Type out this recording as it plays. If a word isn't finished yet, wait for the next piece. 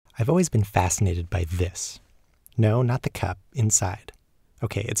I've always been fascinated by this. No, not the cup, inside.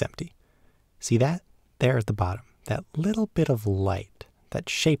 Okay, it's empty. See that? There at the bottom. That little bit of light. That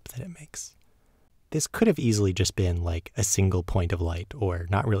shape that it makes. This could have easily just been like a single point of light or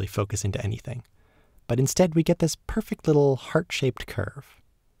not really focus into anything. But instead we get this perfect little heart-shaped curve.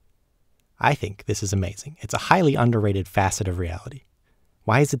 I think this is amazing. It's a highly underrated facet of reality.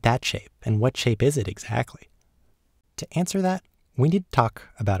 Why is it that shape? And what shape is it exactly? To answer that, we need to talk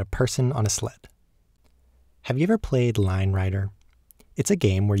about a person on a sled. Have you ever played Line Rider? It's a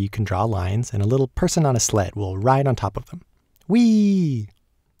game where you can draw lines and a little person on a sled will ride on top of them. Whee!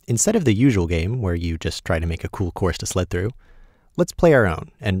 Instead of the usual game where you just try to make a cool course to sled through, let's play our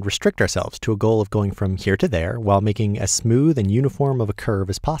own and restrict ourselves to a goal of going from here to there while making as smooth and uniform of a curve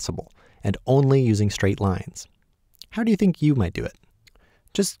as possible and only using straight lines. How do you think you might do it?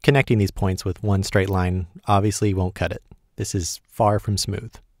 Just connecting these points with one straight line obviously won't cut it. This is far from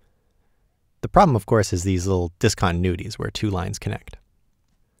smooth. The problem, of course, is these little discontinuities where two lines connect.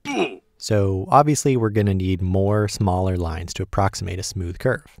 So obviously we're going to need more smaller lines to approximate a smooth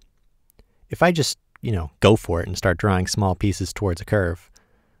curve. If I just, go for it and start drawing small pieces towards a curve,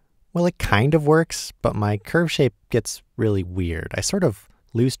 well, it kind of works, but my curve shape gets really weird. I sort of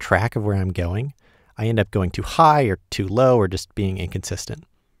lose track of where I'm going. I end up going too high or too low or just being inconsistent.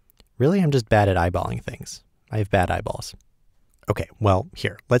 Really, I'm just bad at eyeballing things. I have bad eyeballs. Okay, well,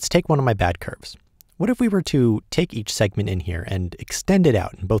 here, let's take one of my bad curves. What if we were to take each segment in here and extend it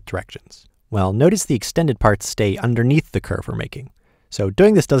out in both directions? Well, notice the extended parts stay underneath the curve we're making. So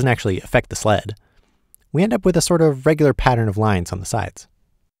doing this doesn't actually affect the sled. We end up with a sort of regular pattern of lines on the sides.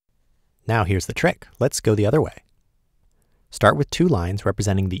 Now here's the trick. Let's go the other way. Start with two lines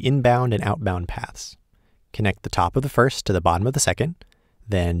representing the inbound and outbound paths. Connect the top of the first to the bottom of the second,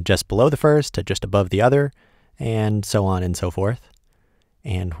 then just below the first to just above the other, and so on and so forth.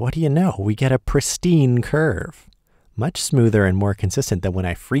 And what do you know? We get a pristine curve. Much smoother and more consistent than when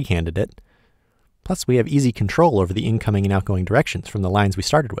I freehanded it. Plus, we have easy control over the incoming and outgoing directions from the lines we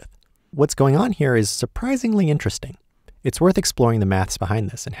started with. What's going on here is surprisingly interesting. It's worth exploring the maths behind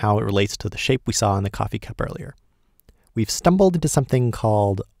this and how it relates to the shape we saw in the coffee cup earlier. We've stumbled into something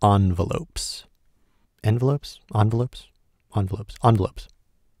called envelopes. Envelopes? Envelopes? Envelopes. Envelopes.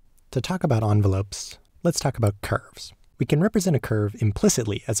 To talk about envelopes, let's talk about curves. We can represent a curve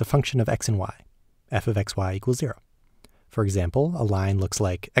implicitly as a function of x and y. F of xy equals 0. For example, a line looks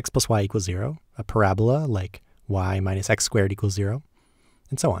like x plus y equals 0, a parabola like y minus x squared equals 0,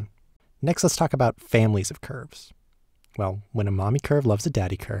 and so on. Next, let's talk about families of curves. Well, when a mommy curve loves a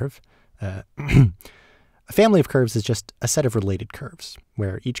daddy curve, a family of curves is just a set of related curves,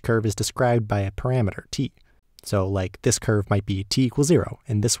 where each curve is described by a parameter, t. So like this curve might be t equals 0,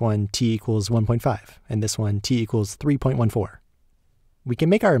 and this one t equals 1.5, and this one t equals 3.14. We can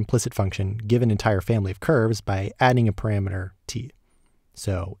make our implicit function give an entire family of curves by adding a parameter t.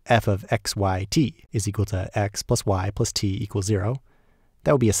 So f of xyt is equal to x plus y plus t equals 0.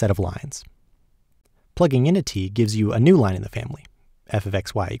 That would be a set of lines. Plugging in a t gives you a new line in the family, f of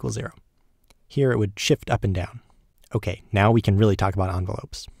xy equals 0. Here it would shift up and down. Okay, now we can really talk about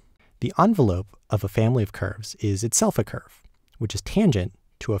envelopes. The envelope of a family of curves is itself a curve, which is tangent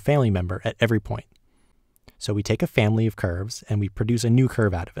to a family member at every point. So we take a family of curves and we produce a new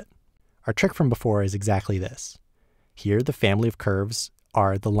curve out of it. Our trick from before is exactly this. Here, the family of curves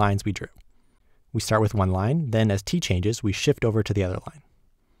are the lines we drew. We start with one line, then as t changes, we shift over to the other line.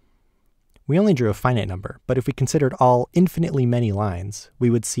 We only drew a finite number, but if we considered all infinitely many lines,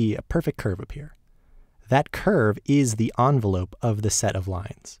 we would see a perfect curve appear. That curve is the envelope of the set of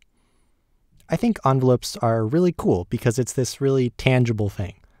lines. I think envelopes are really cool because it's this really tangible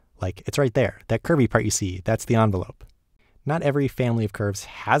thing. Like, it's right there. That curvy part you see, that's the envelope. Not every family of curves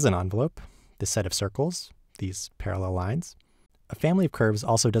has an envelope, this set of circles, these parallel lines. A family of curves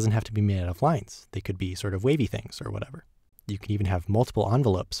also doesn't have to be made out of lines. They could be sort of wavy things or whatever. You can even have multiple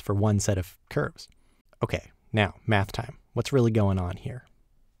envelopes for one set of curves. Okay, now, math time. What's really going on here?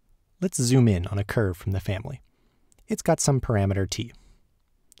 Let's zoom in on a curve from the family. It's got some parameter t.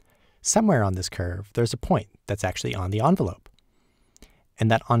 Somewhere on this curve, there's a point that's actually on the envelope.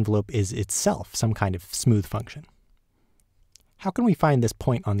 And that envelope is itself some kind of smooth function. How can we find this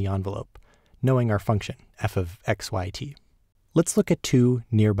point on the envelope, knowing our function, f of xyt? Let's look at two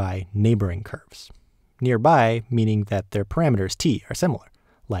nearby neighboring curves. Nearby meaning that their parameters t are similar,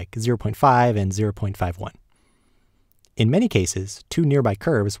 like 0.5 and 0.51. In many cases, two nearby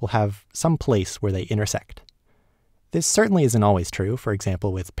curves will have some place where they intersect. This certainly isn't always true, for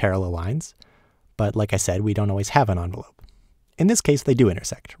example with parallel lines, but like I said, we don't always have an envelope. In this case, they do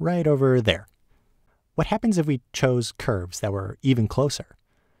intersect, right over there. What happens if we chose curves that were even closer?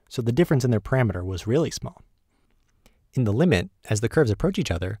 so the difference in their parameter was really small. In the limit, as the curves approach each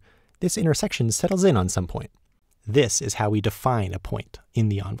other, this intersection settles in on some point. This is how we define a point in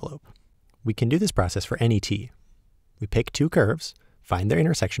the envelope. We can do this process for any t. We pick two curves, find their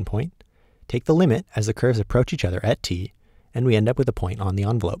intersection point, take the limit as the curves approach each other at t, and we end up with a point on the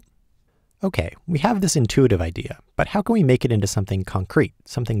envelope. Okay, we have this intuitive idea, but how can we make it into something concrete,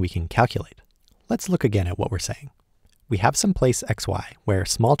 something we can calculate? Let's look again at what we're saying. We have some place xy where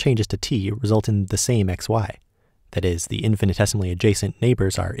small changes to t result in the same xy. That is, the infinitesimally adjacent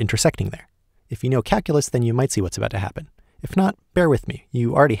neighbors are intersecting there. If you know calculus, then you might see what's about to happen. If not, bear with me.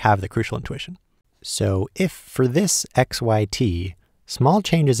 You already have the crucial intuition. So if for this xyt, small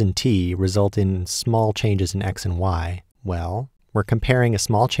changes in t result in small changes in x and y, well, we're comparing a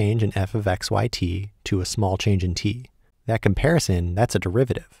small change in f of xyt to a small change in t. That comparison, that's a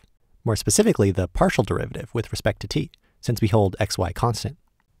derivative. More specifically, the partial derivative with respect to t, since we hold xy constant.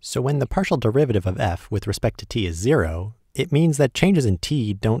 So when the partial derivative of f with respect to t is 0, it means that changes in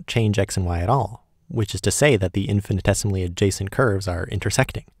t don't change x and y at all, which is to say that the infinitesimally adjacent curves are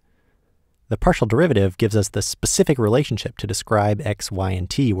intersecting. The partial derivative gives us the specific relationship to describe x, y, and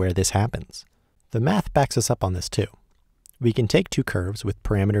t where this happens. The math backs us up on this too. We can take two curves with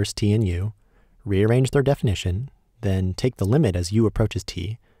parameters t and u, rearrange their definition, then take the limit as u approaches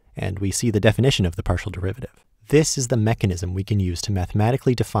t, and we see the definition of the partial derivative. This is the mechanism we can use to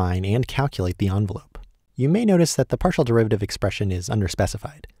mathematically define and calculate the envelope. You may notice that the partial derivative expression is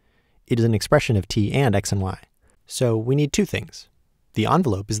underspecified. It is an expression of t and x and y. So we need two things. The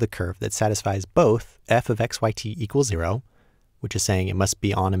envelope is the curve that satisfies both f of xyt equals 0, which is saying it must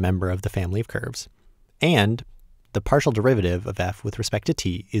be on a member of the family of curves, and the partial derivative of f with respect to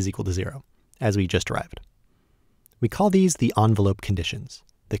t is equal to 0, as we just derived. We call these the envelope conditions,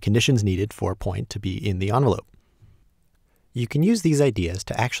 the conditions needed for a point to be in the envelope. You can use these ideas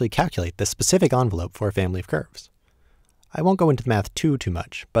to actually calculate the specific envelope for a family of curves. I won't go into the math too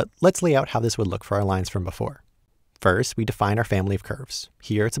much, but let's lay out how this would look for our lines from before. First, we define our family of curves.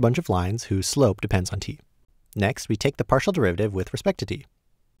 Here it's a bunch of lines whose slope depends on t. Next, we take the partial derivative with respect to t.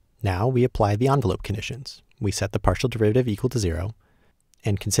 Now we apply the envelope conditions. We set the partial derivative equal to 0,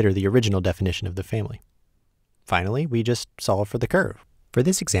 and consider the original definition of the family. Finally, we just solve for the curve. For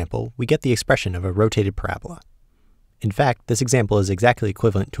this example, we get the expression of a rotated parabola. In fact, this example is exactly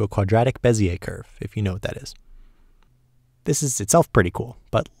equivalent to a quadratic Bezier curve, if you know what that is. This is itself pretty cool,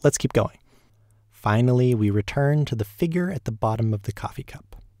 but let's keep going. Finally, we return to the figure at the bottom of the coffee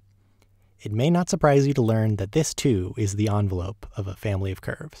cup. It may not surprise you to learn that this too is the envelope of a family of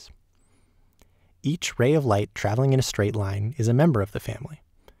curves. Each ray of light traveling in a straight line is a member of the family.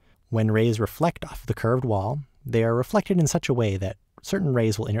 When rays reflect off the curved wall, they are reflected in such a way that certain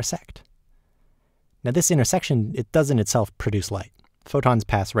rays will intersect. Now this intersection, it doesn't itself produce light. Photons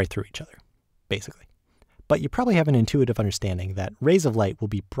pass right through each other, basically. But you probably have an intuitive understanding that rays of light will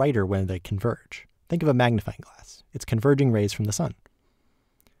be brighter when they converge. Think of a magnifying glass. It's converging rays from the sun.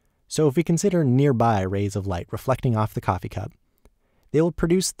 So if we consider nearby rays of light reflecting off the coffee cup, they will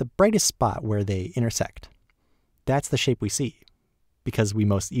produce the brightest spot where they intersect. That's the shape we see, because we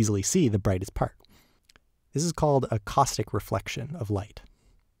most easily see the brightest part. This is called a caustic reflection of light.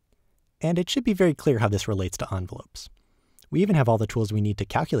 And it should be very clear how this relates to envelopes. We even have all the tools we need to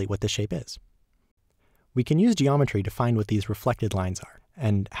calculate what this shape is. We can use geometry to find what these reflected lines are,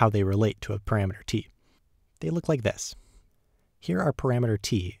 and how they relate to a parameter t. They look like this. Here our parameter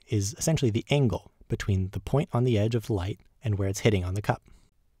t is essentially the angle between the point on the edge of the light and where it's hitting on the cup.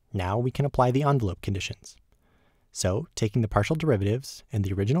 Now we can apply the envelope conditions. So, taking the partial derivatives and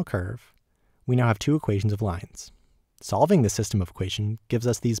the original curve, we now have two equations of lines. Solving this system of equation gives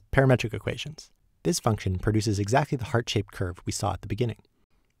us these parametric equations. This function produces exactly the heart-shaped curve we saw at the beginning.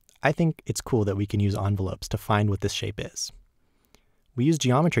 I think it's cool that we can use envelopes to find what this shape is. We used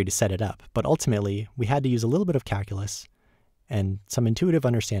geometry to set it up, but ultimately we had to use a little bit of calculus and some intuitive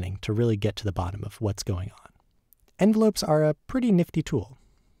understanding to really get to the bottom of what's going on. Envelopes are a pretty nifty tool.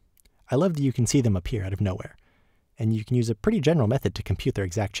 I love that you can see them appear out of nowhere, and you can use a pretty general method to compute their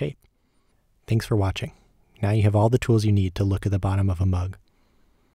exact shape. Thanks for watching. Now you have all the tools you need to look at the bottom of a mug.